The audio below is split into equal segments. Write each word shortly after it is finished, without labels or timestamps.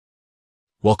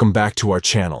Welcome back to our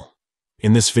channel.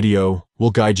 In this video, we'll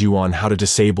guide you on how to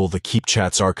disable the Keep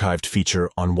Chats Archived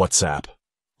feature on WhatsApp.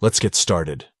 Let's get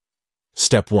started.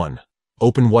 Step 1.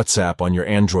 Open WhatsApp on your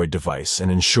Android device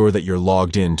and ensure that you're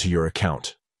logged in to your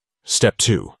account. Step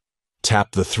 2.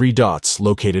 Tap the three dots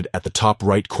located at the top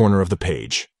right corner of the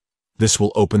page. This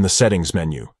will open the Settings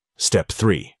menu. Step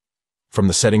 3. From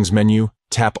the Settings menu,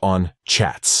 tap on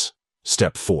Chats.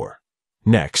 Step 4.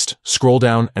 Next, scroll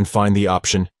down and find the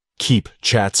option Keep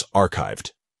Chats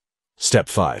Archived. Step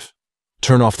 5.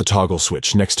 Turn off the toggle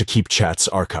switch next to Keep Chats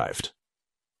Archived.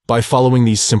 By following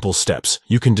these simple steps,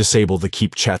 you can disable the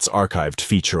Keep Chats Archived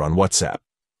feature on WhatsApp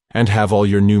and have all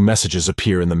your new messages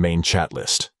appear in the main chat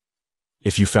list.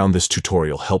 If you found this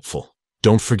tutorial helpful,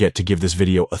 don't forget to give this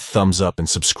video a thumbs up and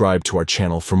subscribe to our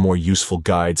channel for more useful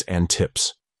guides and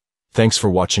tips. Thanks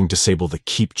for watching. Disable the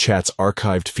Keep Chats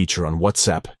Archived feature on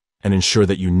WhatsApp and ensure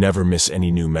that you never miss any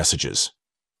new messages.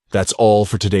 That's all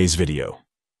for today's video.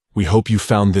 We hope you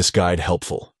found this guide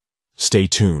helpful. Stay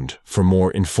tuned for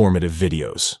more informative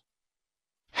videos.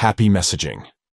 Happy messaging!